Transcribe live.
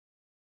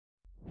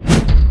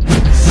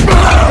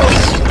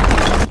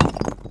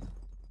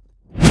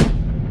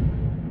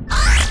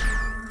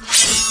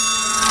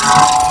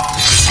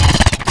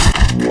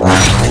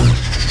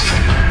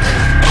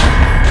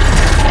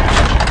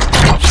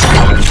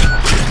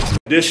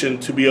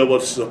conditioned to be able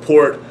to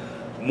support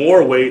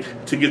more weight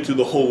to get through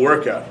the whole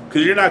workout.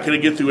 Because you're not going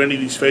to get through any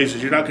of these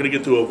phases. You're not going to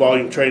get through a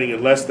volume training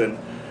in less than,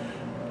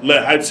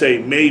 I'd say,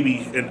 maybe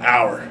an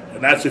hour.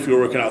 And that's if you're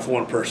working out with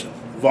one person.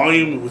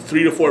 Volume with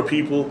 3 to 4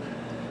 people,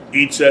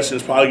 each session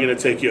is probably going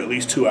to take you at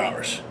least 2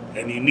 hours.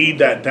 And you need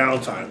that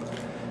downtime.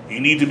 You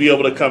need to be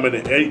able to come in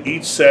at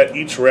each set,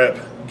 each rep,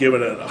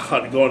 going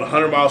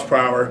 100 miles per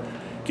hour,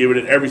 giving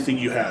it everything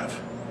you have.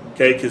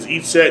 Okay, because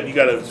each set, you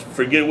got to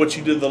forget what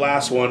you did the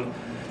last one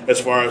as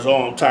far as,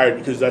 oh, I'm tired,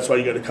 because that's why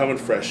you got to come in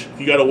fresh.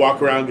 You got to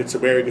walk around, get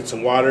some air, get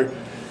some water.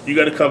 You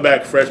got to come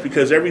back fresh,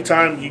 because every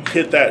time you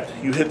hit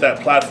that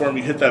platform,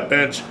 you hit that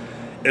bench,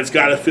 it's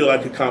got to feel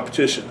like a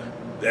competition.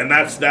 And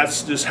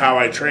that's just how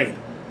I train.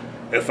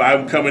 If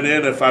I'm coming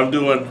in, if I'm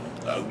doing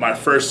my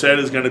first set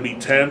is going to be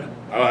 10,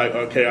 I'm like,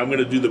 okay, I'm going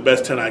to do the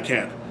best 10 I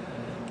can.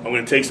 I'm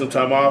going to take some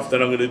time off,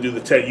 then I'm going to do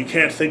the 10. You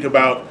can't think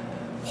about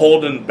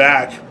holding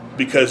back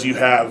because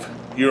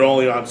you're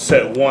only on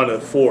set 1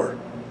 of 4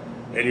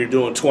 and you're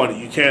doing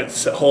 20. You can't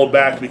hold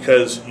back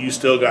because you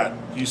still got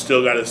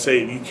to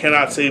save. You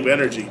cannot save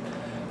energy.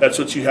 That's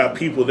what you have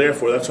people there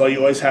for. That's why you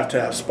always have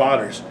to have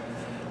spotters,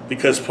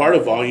 because part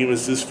of volume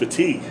is this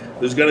fatigue.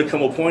 There's going to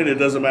come a point, it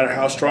doesn't matter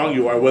how strong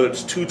you are, whether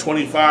it's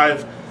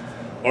 225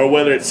 or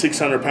whether it's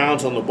 600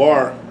 pounds on the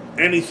bar,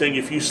 anything,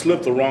 if you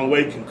slip the wrong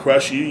way, can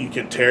crush you. You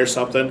can tear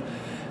something.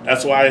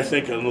 That's why I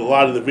think in a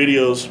lot of the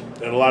videos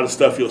and a lot of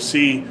stuff you'll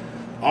see,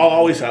 I'll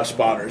always have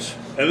spotters.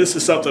 And this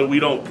is something I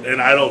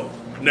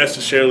don't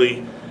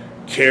necessarily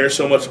care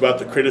so much about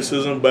the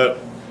criticism, but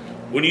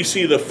when you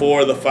see the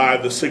 4, the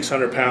 5, the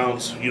 600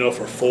 pounds,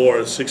 for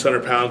 4,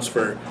 600 pounds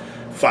for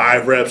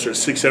 5 reps, or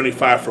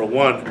 675 for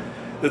 1,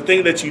 the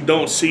thing that you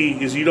don't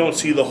see is you don't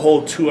see the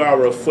whole 2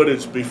 hour of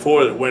footage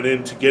before it went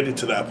in to getting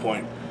to that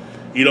point.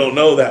 You don't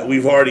know that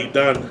we've already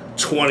done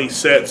 20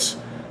 sets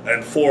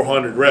and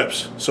 400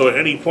 reps. So at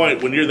any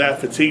point when you're that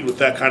fatigued with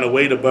that kind of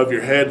weight above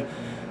your head,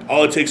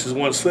 all it takes is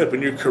one slip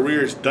and your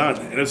career is done.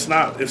 And it's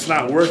not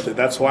worth it.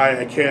 That's why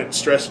I can't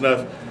stress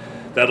enough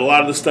that a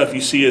lot of the stuff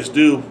you see us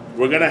do,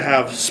 we're going to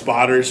have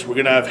spotters, we're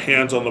going to have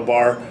hands on the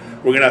bar,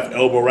 we're going to have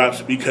elbow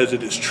wraps, because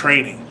it is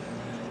training.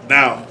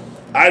 Now,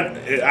 I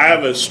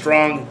have a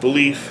strong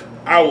belief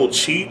I will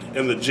cheat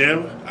in the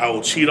gym, I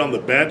will cheat on the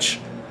bench,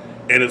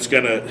 and it's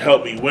going to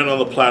help me win on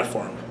the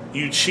platform.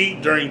 You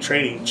cheat during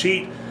training.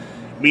 Cheat,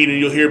 meaning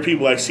you'll hear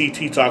people like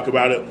CT talk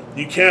about it.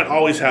 You can't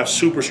always have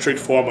super strict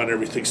form on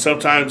everything.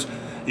 Sometimes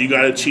you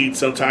got to cheat.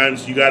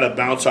 Sometimes you got to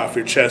bounce off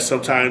your chest.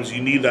 Sometimes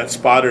you need that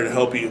spotter to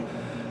help you.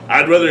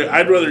 I'd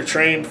rather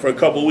train for a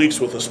couple weeks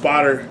with a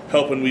spotter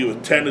helping me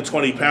with 10 to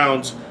 20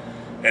 pounds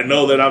and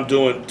know that I'm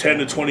doing 10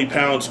 to 20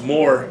 pounds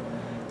more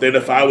than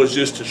if I was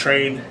just to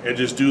train and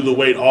just do the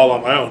weight all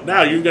on my own.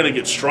 Now, you're going to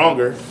get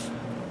stronger,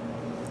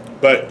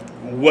 but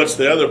what's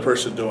the other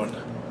person doing?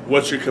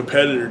 What's your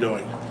competitor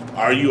doing?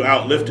 Are you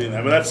outlifting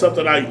them? And that's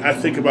something I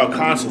think about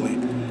constantly.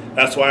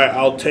 That's why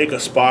I'll take a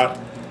spot,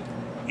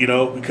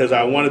 because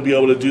I want to be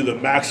able to do the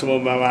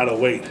maximum amount of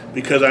weight,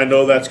 because I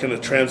know that's going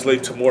to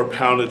translate to more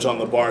poundage on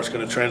the bar. It's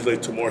going to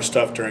translate to more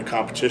stuff during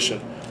competition.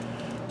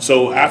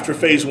 So after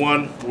phase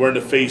 1, we're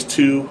into phase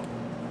 2.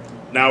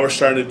 Now we're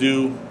going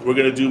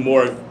to do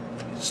more,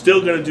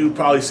 still going to do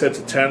probably sets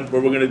of 10,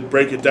 but we're going to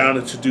break it down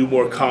into do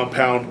more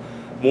compound,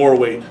 more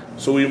weight.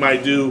 So we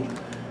might do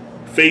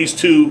phase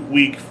 2,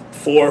 week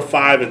 4,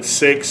 5, and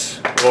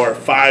 6, or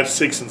 5,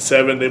 6, and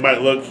 7. They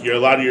might look, a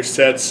lot of your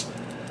sets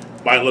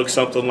might look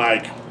something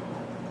like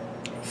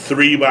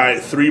 3 by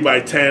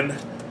 10,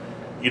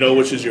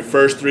 which is your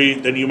first 3.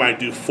 Then you might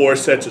do 4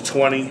 sets of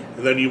 20,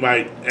 and then you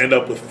might end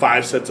up with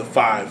 5 sets of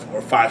 5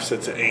 or 5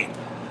 sets of 8.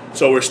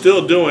 So we're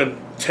still doing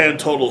 10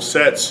 total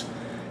sets,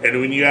 and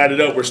when you add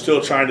it up, we're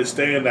still trying to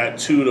stay in that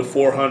 200 to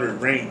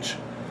 400 range.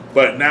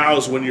 But now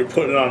is when you're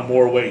putting on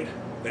more weight,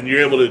 and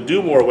you're able to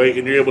do more weight,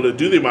 and you're able to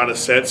do the amount of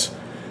sets,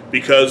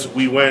 because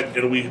we went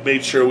and we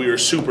made sure we were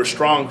super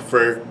strong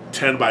for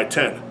 10 by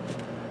 10.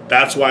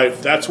 That's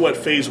what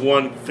phase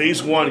 1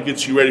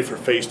 gets you ready for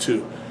phase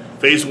 2.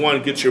 Phase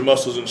 1 gets your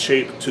muscles in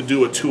shape to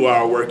do a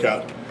 2-hour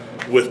workout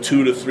with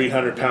 200 to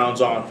 300 pounds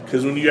on.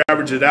 Because when you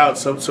average it out,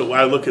 so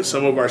I look at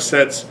some of our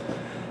sets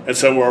and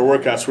some of our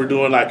workouts, we're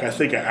doing I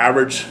think an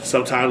average,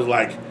 sometimes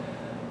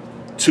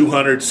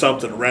 200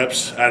 something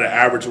reps at an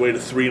average weight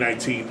of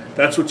 319.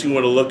 That's what you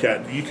want to look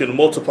at. You can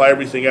multiply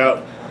everything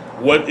out.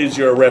 What is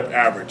your rep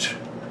average?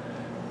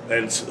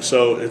 And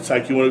so it's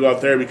like you want to go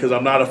out there, because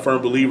I'm not a firm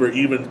believer,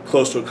 even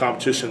close to a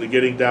competition, to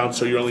getting down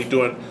so you're only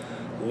doing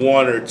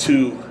 1 or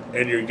 2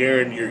 and you're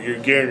gearing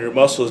your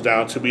muscles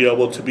down to be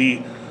able to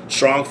be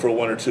strong for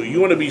 1 or 2. You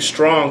want to be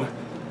strong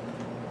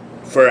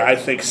for, I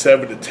think,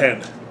 7 to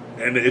 10.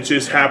 And it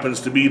just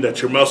happens to be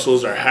that your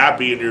muscles are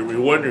happy and you're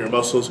rewarding your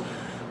muscles.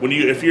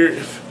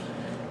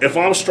 If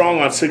I'm strong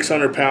on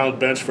 600 pound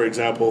bench, for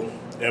example,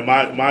 and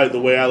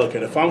the way I look at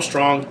it, if I'm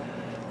strong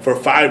for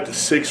 5 to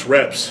 6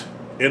 reps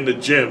in the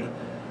gym,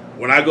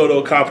 when I go to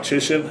a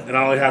competition and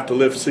I only have to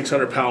lift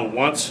 600 pounds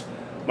once,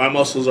 my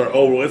muscles are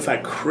over. It's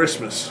like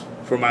Christmas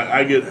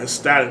I get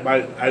ecstatic.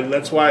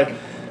 That's why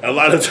a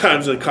lot of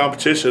times in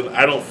competition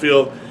I don't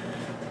feel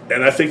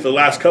And I think the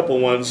last couple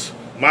ones,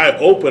 my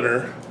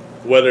opener,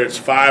 whether it's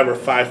 5 or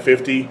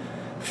 550,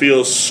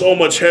 feels so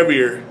much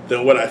heavier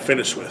than what I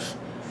finished with.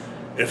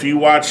 If you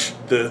watch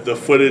the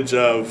footage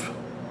of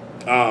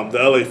the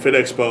LA Fit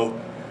Expo,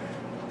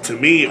 to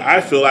me,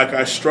 I feel like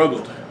I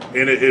struggled.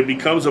 And it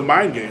becomes a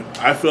mind game.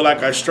 I feel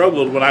like I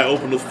struggled when I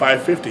opened with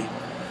 550.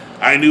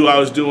 I knew I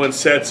was doing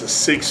sets of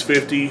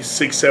 650,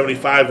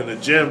 675 in the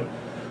gym.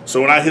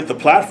 So when I hit the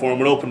platform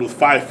and opened with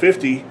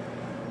 550,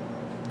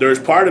 there's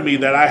part of me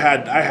that I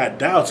had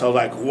doubts. I was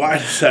like, why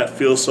does that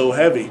feel so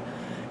heavy?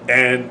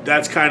 And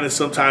that's kind of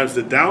sometimes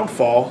the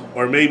downfall,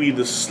 or maybe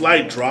the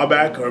slight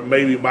drawback, or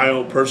maybe my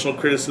own personal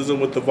criticism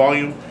with the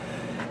volume,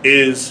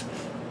 is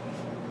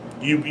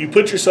you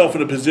put yourself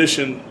in a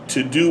position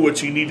to do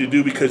what you need to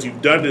do because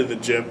you've done it in the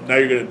gym. Now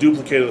you're going to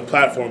duplicate it on the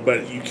platform,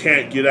 but you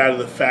can't get out of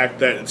the fact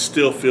that it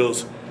still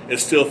feels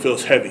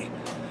heavy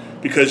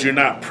because you're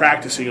not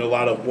practicing a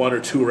lot of 1 or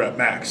 2 rep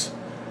max.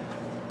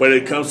 But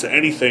it comes to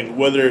anything,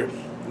 whether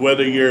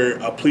you're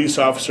a police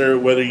officer,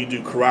 whether you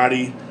do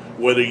karate,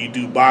 whether you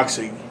do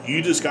boxing,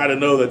 you just got to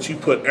know that you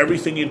put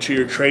everything into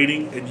your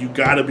training, and you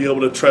got to be able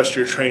to trust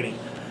your training.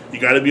 You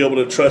got to be able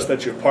to trust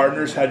that your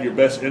partners had your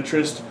best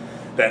interest,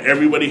 that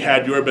everybody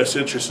had your best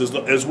interest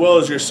as well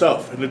as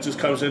yourself. And it just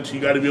comes into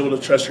you got to be able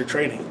to trust your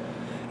training.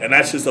 And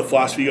that's just the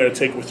philosophy you got to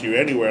take with you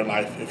anywhere in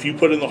life. If you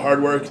put in the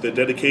hard work, the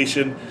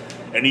dedication,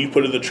 and you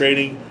put in the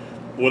training,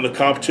 when the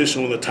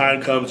competition, when the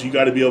time comes, you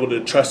got to be able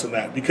to trust in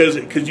that because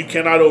you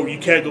can't go in and you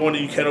can't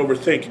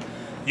overthink.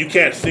 You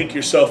can't think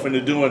yourself into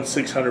doing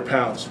 600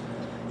 pounds.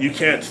 You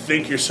can't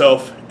think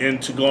yourself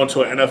into going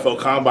to an NFL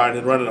combine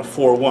and running a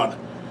 4.1.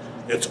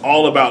 It's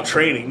all about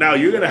training. Now,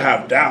 you're going to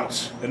have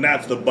doubts, and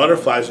that's the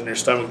butterflies in your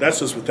stomach. That's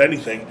just with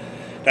anything.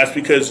 That's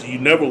because you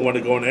never want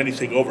to go into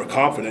anything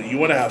overconfident. You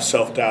want to have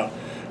self-doubt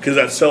because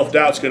that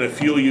self-doubt is going to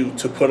fuel you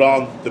to put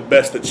on the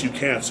best that you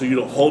can so you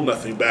don't hold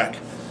nothing back.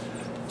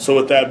 So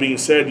with that being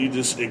said,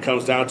 it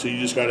comes down to you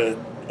just got to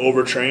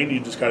overtrain. You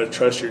just got to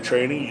trust your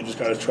training. You just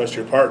got to trust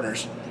your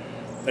partners,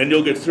 and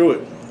you'll get through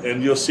it.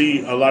 And you'll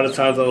see a lot of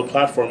times on the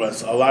platform,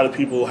 a lot of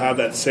people have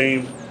that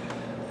same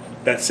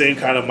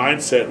kind of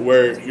mindset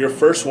where your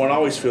first one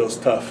always feels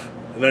tough.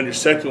 And then your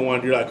second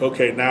one, you're like,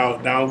 okay, now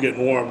I'm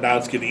getting warm. Now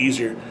it's getting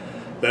easier.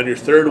 Then your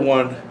third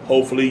one,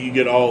 hopefully you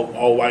get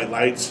all white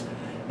lights,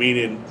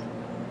 meaning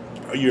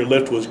your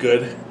lift was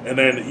good. And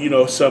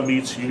then, some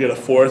meets you get a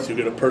fourth, you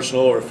get a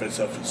personal, or if it's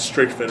a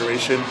strict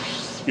federation,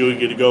 you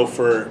get to go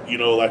for,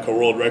 like a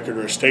world record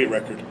or a state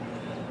record.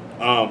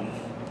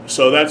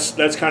 So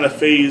that's kind of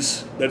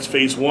phase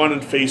 1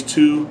 and phase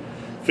 2.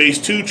 Phase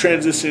 2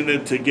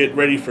 transitioned to get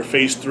ready for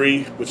phase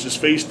 3, which is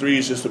phase 3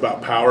 is just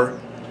about power.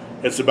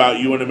 It's about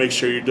you want to make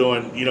sure you're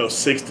doing,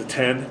 6 to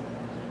 10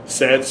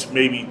 sets,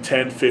 maybe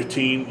 10,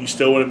 15.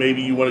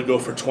 You want to go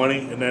for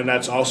 20, and then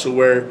that's also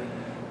where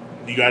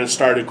you got to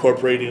start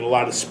incorporating a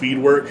lot of speed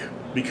work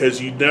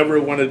because you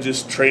never want to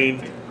just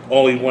train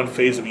only one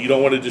phase of it. You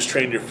don't want to just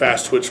train your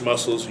fast twitch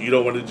muscles. You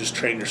don't want to just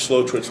train your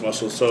slow twitch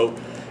muscles. So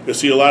you'll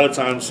see a lot of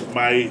times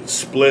my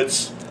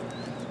splits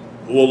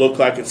will look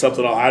like it's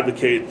something I'll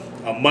advocate.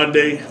 On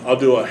Monday, I'll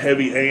do a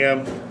heavy AM,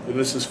 and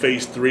this is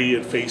phase 3,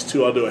 and phase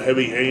 2, I'll do a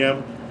heavy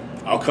AM.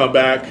 I'll come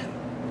back,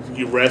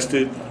 you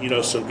rested,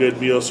 some good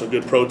meals, some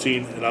good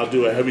protein, and I'll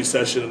do a heavy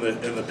session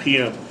in the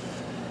PM.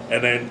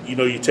 And then,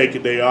 you take a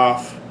day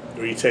off,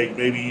 or you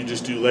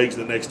just do legs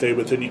the next day,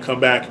 but then you come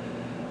back,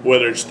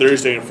 whether it's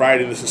Thursday and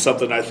Friday. This is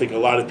something I think a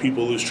lot of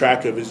people lose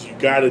track of, is you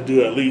got to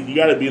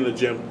be in the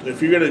gym.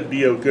 If you're going to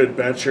be a good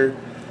bencher,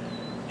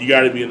 you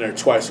got to be in there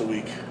twice a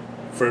week.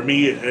 For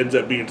me, it ends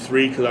up being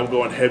 3 because I'm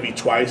going heavy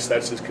twice.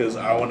 That's just because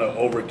I want to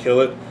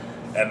overkill it,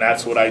 and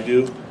that's what I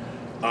do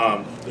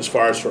as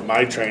far as for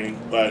my training.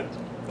 But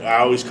I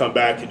always come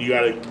back, and you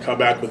got to come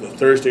back with a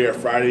Thursday or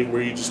Friday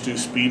where you just do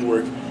speed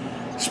work.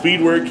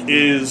 Speed work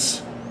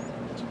is,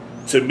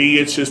 to me,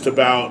 it's just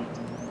about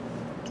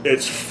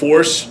it's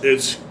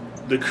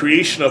the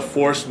creation of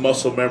forced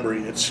muscle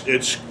memory.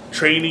 It's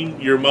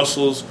training your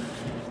muscles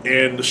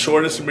in the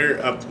shortest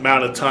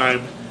amount of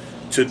time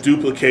to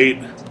duplicate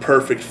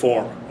perfect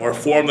form, or a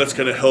form that's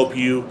going to help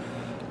you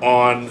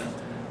on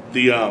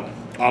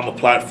the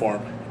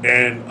platform.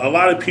 And a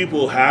lot of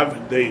people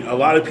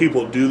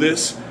do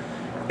this.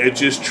 It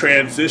just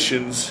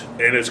transitions,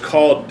 and it's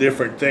called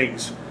different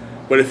things.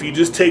 But if you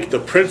just take the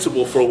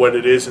principle for what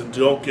it is and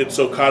don't get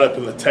so caught up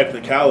in the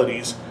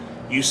technicalities,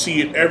 you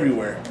see it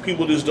everywhere.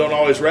 People just don't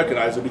always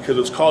recognize it because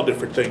it's called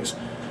different things.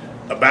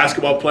 A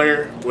basketball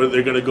player, where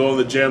they're going to go in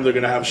the gym, they're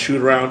going to have a shoot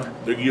around.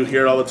 You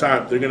hear it all the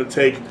time. They're going to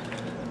take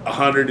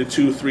 100 to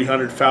 200,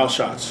 300 foul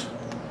shots.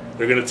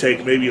 They're going to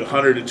take maybe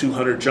 100 to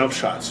 200 jump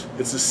shots.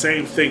 It's the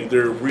same thing.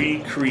 They're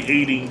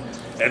recreating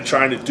and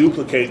trying to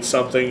duplicate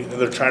something, and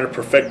they're trying to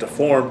perfect a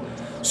form.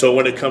 So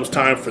when it comes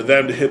time for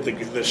them to hit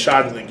the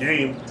shot in the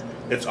game,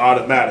 it's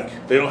automatic.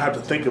 They don't have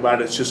to think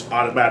about it. It's just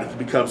automatic. It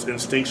becomes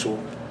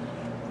instinctual.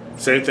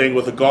 Same thing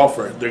with a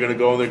golfer. They're going to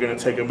go and they're going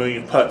to take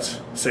 1,000,000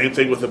 putts. Same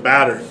thing with a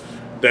batter.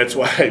 That's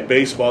why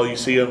baseball, you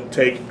see them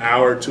take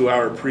hour, 2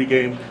 hour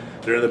pregame.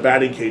 They're in the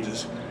batting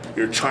cages.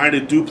 You're trying to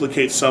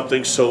duplicate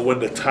something so when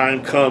the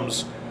time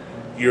comes,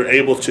 you're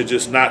able to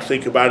just not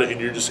think about it and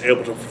you're just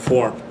able to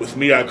perform. With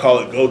me, I call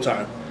it go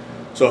time.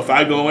 So if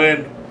I go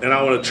in and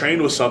I want to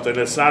train with something,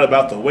 it's not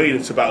about the weight,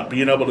 it's about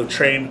being able to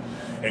train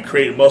and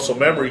create muscle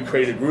memory,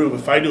 create a groove.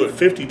 If I do it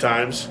 50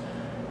 times,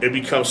 it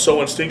becomes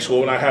so instinctual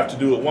when I have to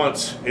do it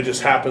once, it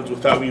just happens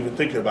without me even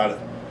thinking about it.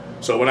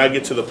 So when I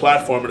get to the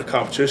platform of the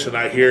competition,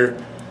 I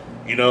hear,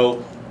 you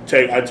know,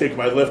 I take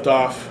my lift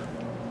off,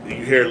 you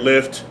hear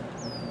lift,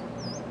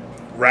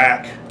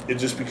 rack,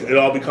 it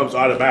all becomes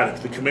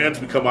automatic. The commands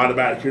become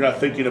automatic. You're not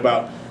thinking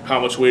about how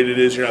much weight it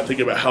is, you're not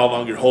thinking about how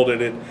long you're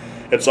holding it.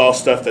 It's all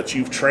stuff that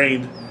you've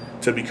trained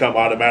to become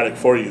automatic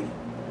for you.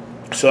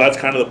 So that's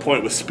kind of the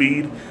point with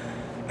speed.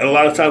 And a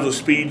lot of times with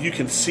speed, you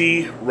can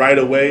see right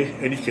away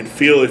and you can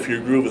feel if your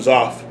groove is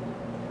off.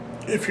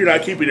 If you're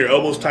not keeping your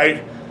elbows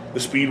tight, the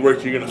speed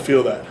work, you're going to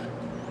feel that.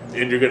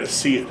 And you're going to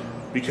see it.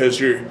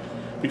 Because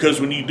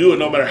when you do it,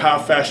 no matter how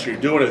fast you're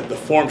doing it, the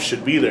form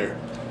should be there.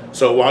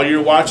 So while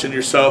you're watching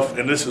yourself,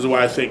 and this is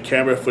why I think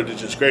camera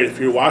footage is great, if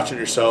you're watching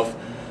yourself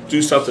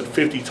do something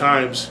 50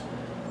 times,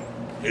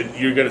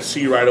 you're going to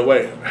see right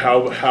away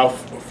how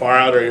far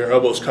out are your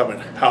elbows coming,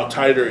 how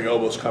tight are your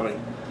elbows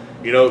coming.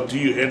 You know,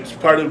 and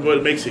part of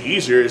what makes it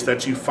easier is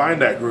that you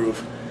find that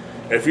groove.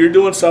 If you're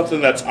doing something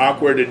that's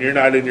awkward and you're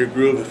not in your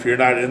groove, if you're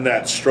not in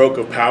that stroke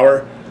of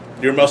power,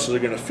 your muscles are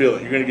going to feel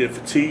it. You're going to get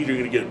fatigued, you're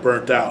going to get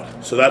burnt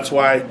out. So that's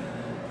why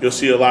you'll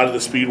see a lot of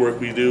the speed work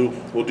we do,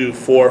 we'll do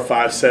 4 or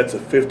 5 sets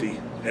of 50.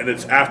 And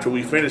it's after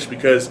we finish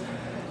because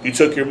you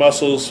took your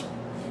muscles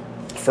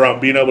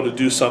from being able to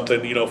do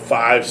something, you know,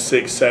 5,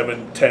 6,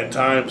 7, 10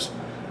 times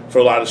for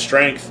a lot of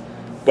strength,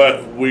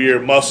 but with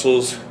your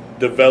muscles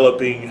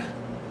developing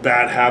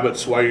bad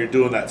habits while you're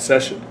doing that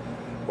session,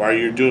 while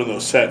you're doing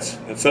those sets.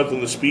 And something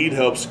the speed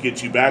helps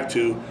get you back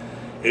to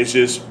is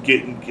just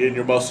getting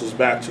your muscles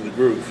back to the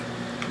groove,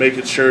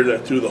 making sure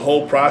that through the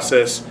whole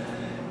process,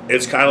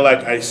 it's kind of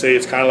like I say,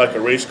 it's kind of like a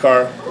race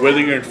car.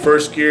 Whether you're in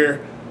first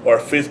gear or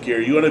fifth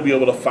gear, you want to be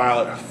able to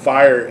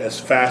fire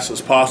as fast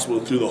as possible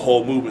through the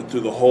whole movement,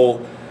 through the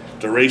whole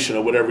duration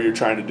of whatever you're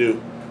trying to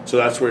do. So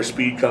that's where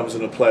speed comes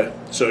into play.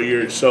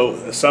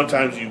 So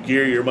sometimes you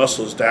gear your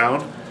muscles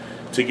down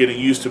to getting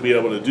used to being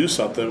able to do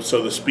something.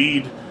 So the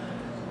speed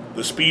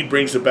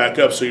brings it back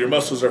up. So your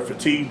muscles are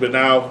fatigued, but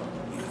now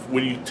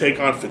when you take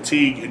on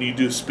fatigue and you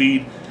do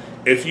speed,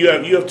 if you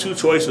have 2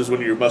 choices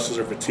when your muscles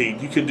are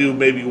fatigued. You can do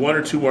maybe 1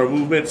 or 2 more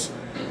movements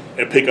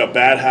and pick up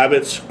bad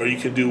habits, or you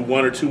can do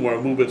 1 or 2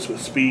 more movements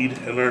with speed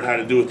and learn how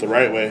to do it the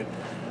right way.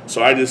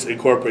 So I just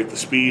incorporate the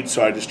speed,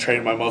 so I just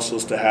train my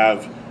muscles to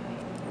have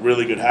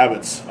really good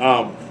habits.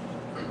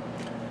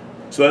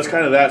 So that's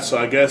kind of that. So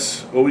I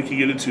guess what we can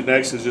get into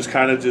next is just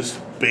kind of just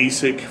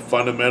basic,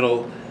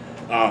 fundamental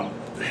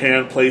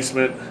hand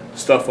placement,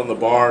 stuff on the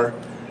bar,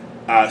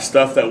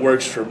 stuff that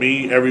works for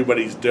me.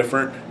 Everybody's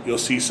different. You'll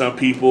see some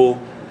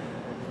people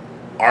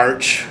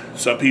arch.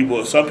 Some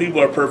people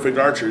are perfect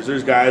archers.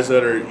 There's guys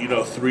that are, you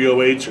know,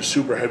 308s or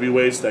super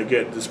heavyweights that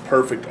get this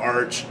perfect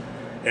arch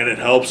and it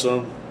helps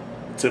them.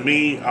 To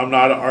me, I'm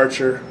not an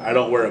archer. I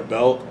don't wear a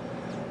belt.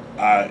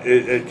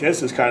 I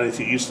guess it's kind of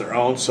to each their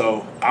own.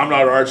 So I'm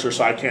not an archer,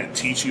 so I can't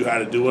teach you how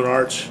to do an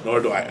arch,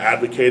 nor do I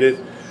advocate it.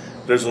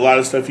 There's a lot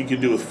of stuff you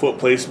can do with foot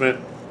placement.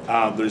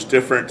 There's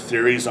different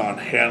theories on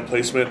hand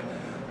placement.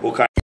 We'll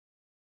kind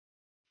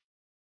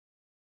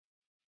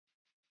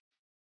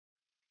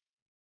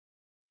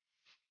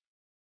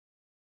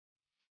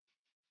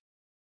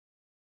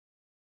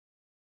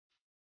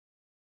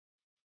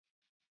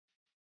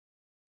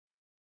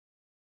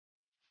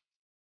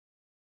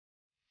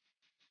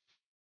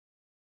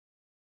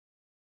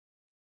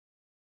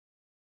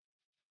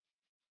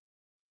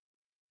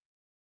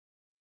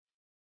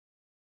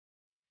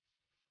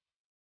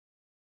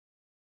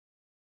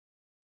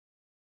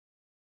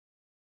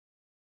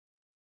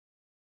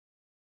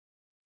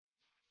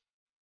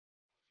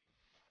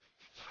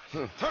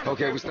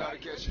Okay, we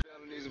started catching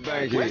felonies and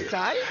bang heads.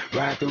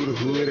 Riding through the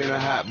hood in a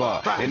hot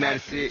bar. In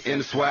 96 in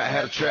the SWAT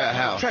had a trap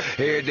house.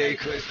 Every day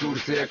cut school to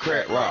sell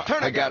crack rock.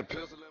 I got a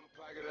pistol in my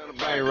pocket and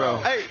a bang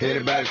roll.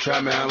 Anybody try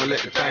me, I'ma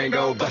let the thing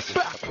go bust it.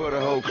 I put a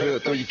whole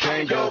clip through you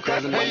can't go.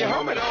 Cause I know your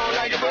homie don't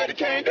like it, but it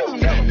can't do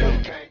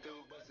nothing.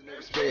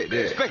 Respect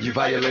that. You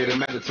violated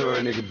mandatory,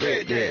 nigga,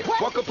 bet that.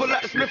 Walk up, pull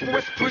out the Smith and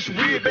West, push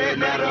real bad.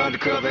 Now the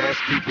undercover ass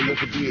people look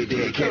for did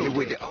that. Can't live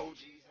with the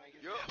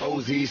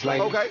OZ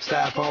slanging,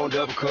 styrofoam,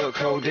 double cup,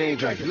 codeine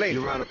drinking.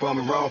 You run up on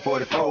me wrong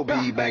 44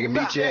 B, banging,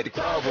 meet you at the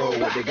crossroad,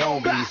 what they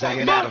gon' be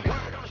singing out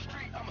of.